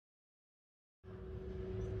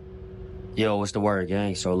Yo, what's the word,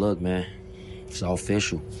 gang? So look, man, it's all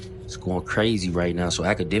official. It's going crazy right now. So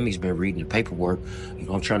academics been reading the paperwork. You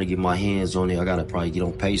know, I'm trying to get my hands on it. I gotta probably get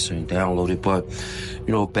on Pacer and download it. But,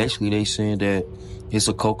 you know, basically they saying that it's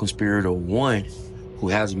a co-conspirator one who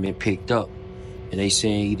hasn't been picked up. And they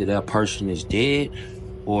saying either that person is dead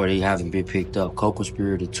or they haven't been picked up.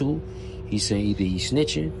 Co-conspirator two, he's saying either he's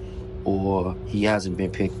snitching or he hasn't been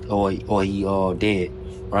picked or he dead,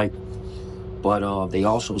 right? But they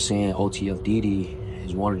also saying OTF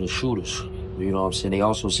is one of the shooters. You know what I'm saying? They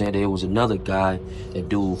also saying there was another guy, that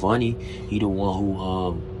dude Vunny. He the one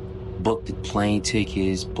who booked the plane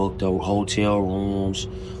tickets, booked the hotel rooms,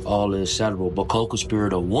 all this, etc. But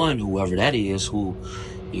co-conspirator one, whoever that is, who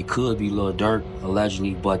it could be Lil Durk,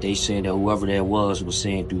 allegedly, but they saying that whoever that was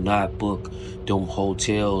saying do not book them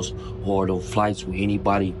hotels or them flights with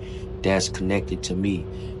anybody that's connected to me.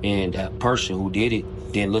 And that person who did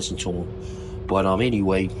it didn't listen to him. But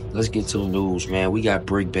anyway, let's get to the news, man. We got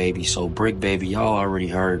Bricc Baby. So Bricc Baby, y'all already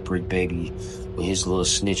heard Bricc Baby with his little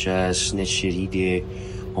snitch shit he did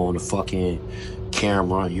on the fucking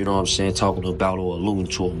camera, you know what I'm saying, talking about or alluding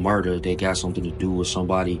to a murder that got something to do with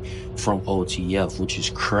somebody from OTF, which is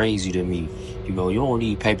crazy to me. You know, you don't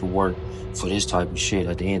need paperwork for this type of shit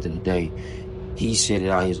at the end of the day. He said it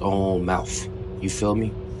out of his own mouth. You feel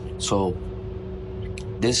me? So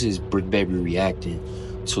this is Bricc Baby reacting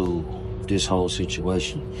to this whole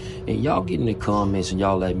situation. And y'all get in the comments and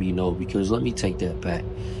y'all let me know, because let me take that back.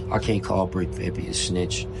 I can't call Bricc Baby a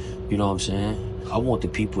snitch. You know what I'm saying? I want the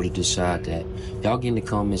people to decide that. Y'all get in the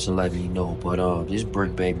comments and let me know. But this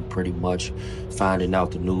Bricc Baby pretty much finding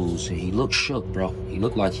out the news, and he looked shook, bro. He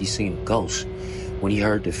looked like he seen a ghost. When he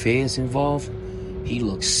heard the feds involved, he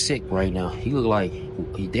looked sick right now. He looked like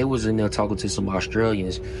they was in there talking to some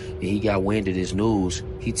Australians, and he got wind of this news.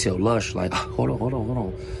 He tell Lush, like, hold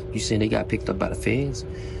on. You saying they got picked up by the feds?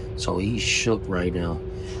 So he's shook right now.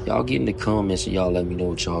 Y'all get in the comments and y'all let me know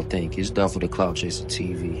what y'all think. It's done for the Clout Chaser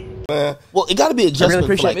TV. Man, well, it got to be adjustment. I really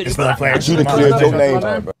appreciate it. You cleared your name.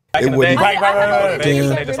 Back in the day, right.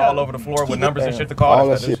 They just all over the floor with numbers and shit to call. All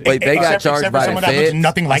that shit. Wait, they got charged by the feds?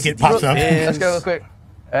 Nothing like it pops up. Let's go real quick.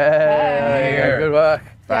 Hey, good work.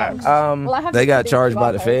 They got charged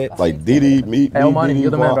by the feds? Like Diddy, me, hey, Omani, you're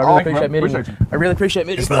the man, bro. I really appreciate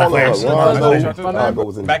meeting you.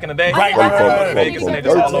 Back in the day, right. They just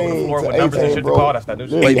all over the floor with numbers and shit to call. That's that new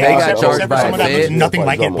shit. Wait, they got charged by the feds? Nothing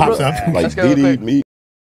like it pops up. Like Diddy, me.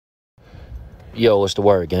 Yo, what's the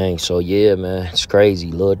word, gang? So yeah, man, it's crazy.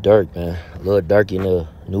 Lil Durk, man. Lil Durk in the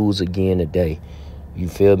news again today. You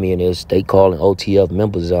feel me? And they calling OTF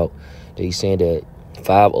members out. They saying that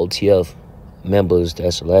 5 OTF members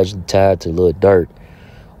that's allegedly tied to Lil Durk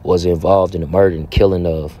was involved in the murder and killing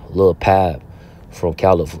of Lil Pab from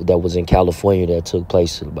that was in California, that took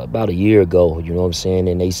place about a year ago. You know what I'm saying?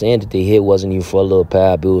 And they saying that the hit wasn't even for Lil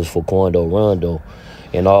Pab, it was for Quando, Rondo,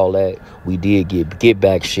 and all that. We did get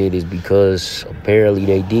back shit is because apparently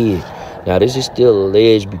they did. Now this is still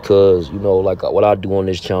alleged because, you know, like what I do on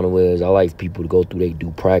this channel is I like people to go through their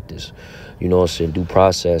due practice. You know what I'm saying? Due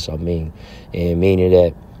process, I mean. And meaning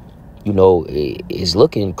that, you know, it's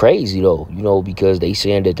looking crazy though, you know, because they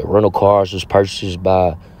saying that the rental cars was purchased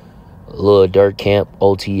by Lil Durk Camp,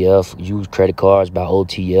 OTF, used credit cards by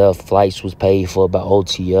OTF, flights was paid for by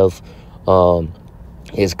OTF.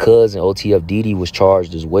 His cousin, OTF was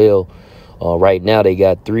charged as well. Right now they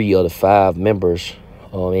got 3 of the 5 members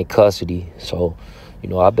in custody. So, you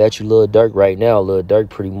know, I bet you Lil Durk right now, Lil Durk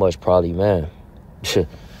pretty much probably, man,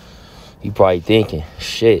 he probably thinking,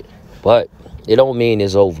 shit. But it don't mean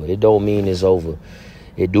it's over. It don't mean it's over.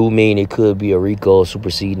 It do mean it could be a RICO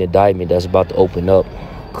superseding indictment that's about to open up.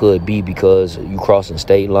 Could be because you crossing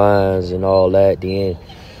state lines and all that. Then,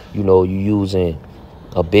 you know, you using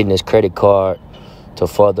a business credit card to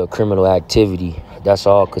further criminal activity. That's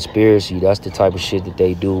all conspiracy. That's the type of shit that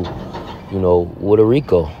they do, you know, with a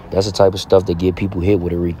RICO. That's the type of stuff that get people hit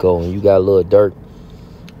with a RICO. And you got Lil Durk,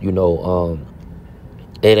 you know,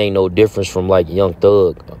 it ain't no difference from like Young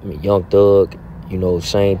Thug. I mean, Young Thug, you know,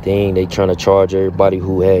 same thing. They trying to charge everybody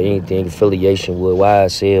who had anything affiliation with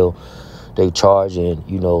YSL. They charging,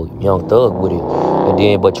 you know, Young Thug with it. And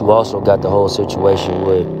then, but you also got the whole situation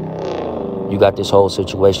with, you got this whole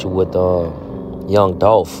situation with Young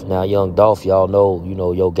Dolph. Now, Young Dolph, y'all know, you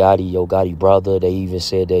know, Yo Gotti brother. They even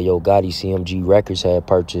said that Yo Gotti CMG Records had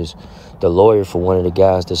purchased the lawyer for one of the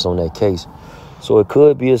guys that's on that case. So it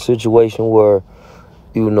could be a situation where,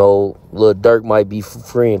 you know, Lil Durk might be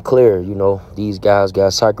free and clear. You know, these guys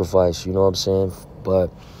got sacrificed, you know what I'm saying?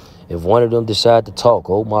 But if one of them decide to talk,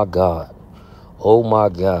 oh my God.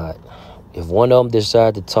 If one of them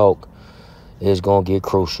decide to talk, it's going to get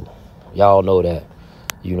crucial. Y'all know that.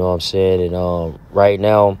 You know what I'm saying? And right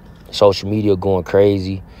now, social media going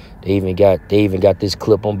crazy. They even got this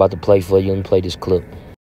clip I'm about to play for you. Let me play this clip.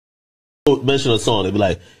 Mention a song, they be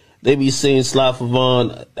like, they be saying Slide for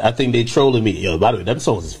Vaughn. I think they trolling me. Yo, by the way, that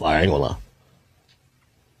song is fire. I ain't gonna lie.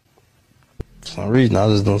 For some reason, I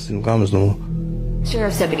just don't see the comments no more.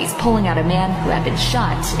 Sheriff's deputies pulling out a man who had been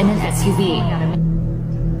shot in an SUV.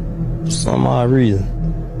 For some odd reason.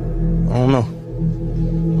 I don't know.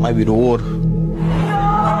 Might be the water.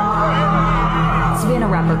 Savannah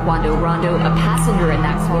rapper Quando, a passenger in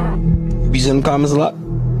that car. Be in the comments a lot?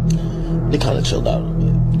 They kind of chilled out a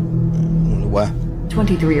bit. Why?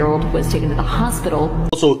 23-year-old was taken to the hospital.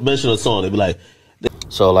 Also mention a song, they be like.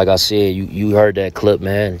 So like I said, you heard that clip,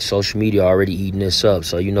 man. Social media already eating this up.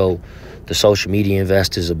 So you know the social media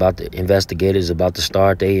investigators about to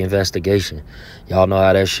start their investigation. Y'all know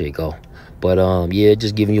how that shit go. But yeah,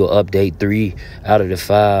 just giving you an update. 3 out of the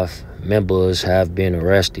 5 members have been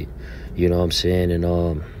arrested. You know what I'm saying?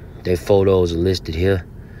 And their photos are listed here.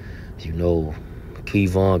 You know,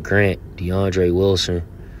 Kevon Grant, DeAndre Wilson,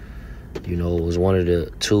 you know, was one of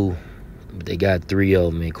the 2. But they got 3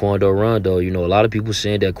 of them. And Quando Rondo, you know, a lot of people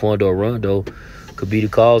saying that Quando Rondo could be the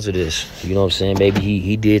cause of this. You know what I'm saying? Maybe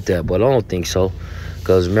he did that, but I don't think so.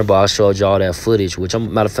 Because remember, I showed y'all that footage, which,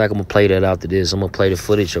 matter of fact, I'm going to play that after this. I'm going to play the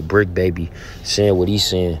footage of Bricc Baby saying what he's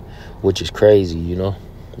saying, which is crazy, you know?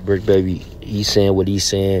 Bricc Baby, he's saying what he's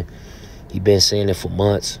saying. He been saying it for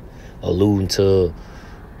months, alluding to,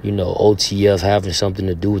 you know, OTF having something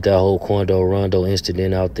to do with that whole Quando Rondo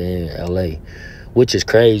incident out there in L.A., which is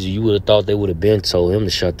crazy. You would have thought they would have been told him to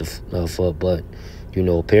shut the f up, but, you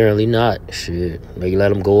know, apparently not. Shit, maybe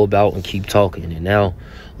let him go about and keep talking. And now,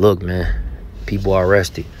 look, man, people are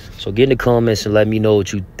arrested. So get in the comments and let me know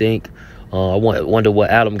what you think. I wonder what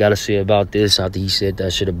Adam got to say about this after he said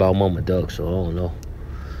that shit about Mama Duck, so I don't know.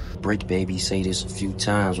 Bricc Baby say this a few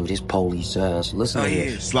times with his police ass. Listen to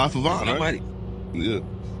this. Slide for Vaughn, right? Yeah.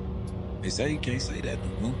 They say you can't say that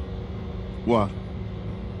no more. Why?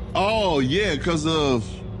 Oh, yeah, because of...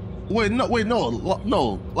 Wait, no.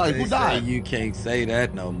 Like, They who died? say you can't say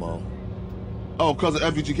that no more. Oh, because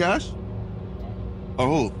of FUG Cash?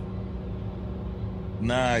 Oh, who?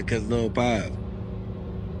 Nah, because Lil Pop.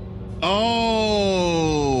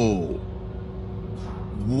 Oh.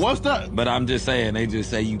 What's that? But I'm just saying, they just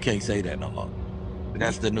say you can't say that no more.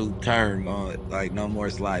 That's the new term on it. Like, no more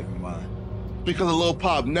Slide for Vaughn. Because of Lil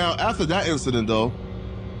Pop. Now, after that incident, though...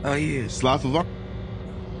 Oh, yeah. Slide for Vaughn.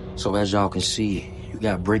 So as y'all can see, you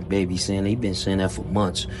got Bricc Baby saying they been saying that for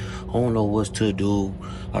months. I don't know what's to do.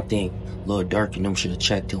 I think Lil Durk and them should have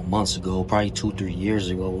checked him months ago, probably 2-3 years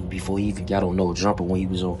ago, before he even got on No Jumper, when he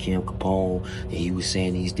was on Kim Capone, and he was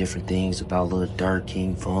saying these different things about Lil Durk,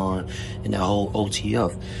 King Von, and that whole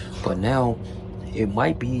OTF. But now, it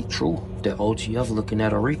might be true that OTF looking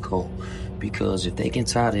at a RICO, because if they can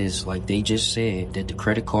tie this, like they just said, that the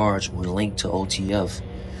credit cards were linked to OTF,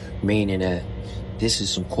 meaning that this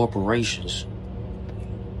is some corporations,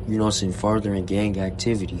 you know what I'm saying, furthering gang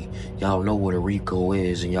activity. Y'all know what a RICO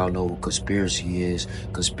is, and y'all know what conspiracy is.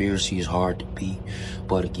 Conspiracy is hard to beat.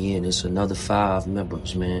 But again, it's another 5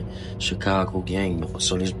 members, man. Chicago gang members.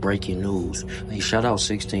 So this breaking news. Hey, shout out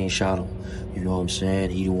 16 shot him. You know what I'm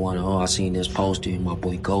saying? He the one, I seen this posted, my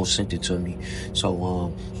boy Ghost sent it to me.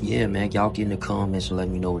 So, yeah, man, y'all get in the comments and let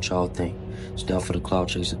me know what y'all think. Stuff for the Clout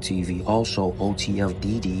Chaser TV. Also,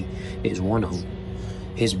 OTFDD is one of them.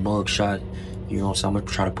 His mug shot, you know what I'm saying? I'm going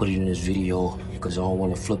to try to put it in this video because I don't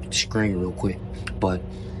want to flip the screen real quick. But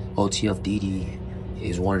OTFDD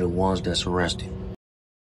is one of the ones that's arrested.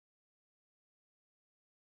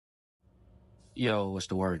 Yo, what's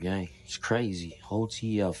the word, gang? It's crazy.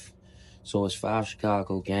 OTF. So it's 5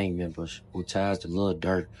 Chicago gang members with ties to Lil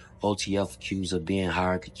Durk. OTF accused of being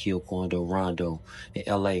hired to kill Quando Rondo in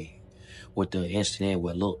L.A. with the incident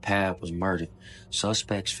where Lil Pab was murdered.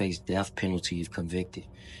 Suspects face death penalty if convicted.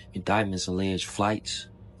 Indictments allege flights,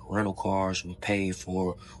 rental cars were paid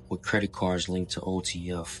for with credit cards linked to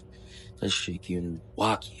OTF. That shit getting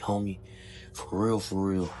wacky, homie. For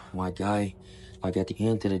real, my guy. Like, at the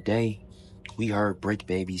end of the day, we heard Bricc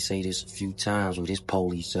Baby say this a few times with his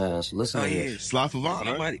police ass. Listen to this. Slide for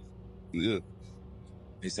Vaughn, right? Yeah.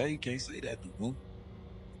 They say you can't say that no more.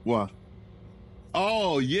 Why?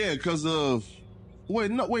 Oh, yeah, because of...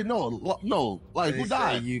 Wait, no. Like, They who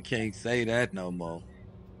died? say you can't say that no more.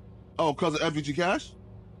 Oh, because of FUG Cash?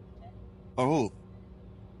 Oh, who?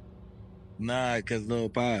 Nah, because Lil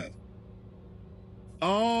Pop.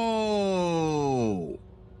 Oh.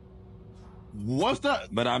 What's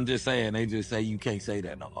that? But I'm just saying, they just say you can't say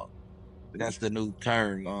that no more. That's the new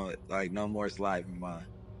term on it. Like, no more Slide for Vaughn.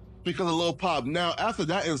 Because of Lil Pop. Now, after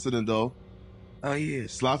that incident, though... Oh yeah.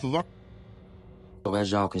 Slide for So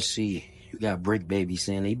as y'all can see, you got Bricc Baby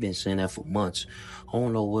saying they been saying that for months. I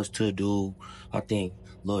don't know what's to do. I think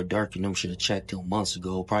Lil Durk and them should have checked him months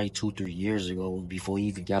ago, probably 2-3 years ago, before he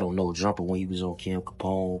even got on No Jumper when he was on Kim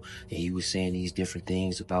Capone and he was saying these different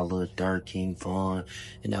things about Lil Durk, King Von,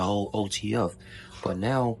 and that whole OTF. But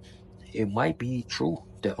now it might be true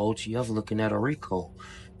that OTF looking at a RICO,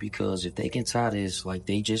 because if they can tie this, like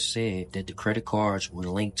they just said, that the credit cards were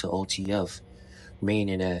linked to OTF,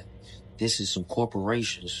 meaning that this is some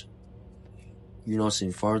corporations, you know what I'm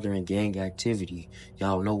saying, furthering gang activity.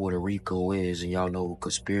 Y'all know what a RICO is, and y'all know what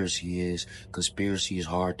conspiracy is. Conspiracy is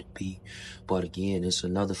hard to beat. But again, it's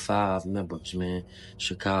another 5 members, man.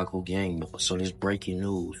 Chicago gang members. So this breaking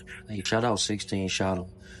news. Hey, shout out 16, shout him.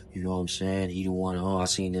 You know what I'm saying? He the one, I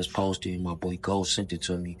seen this posted, and my boy Ghost sent it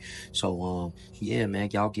to me. So, yeah, man,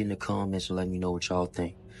 y'all get in the comments and let me know what y'all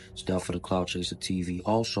think. Stuff for the Clout Chaser TV.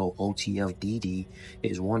 Also, OTFDD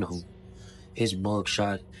is one of them. His mug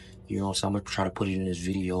shot, you know, so I'm gonna try to put it in this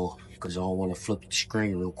video because I don't want to flip the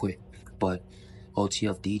screen real quick. But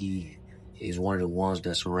OTFDD is one of the ones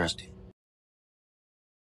that's arrested.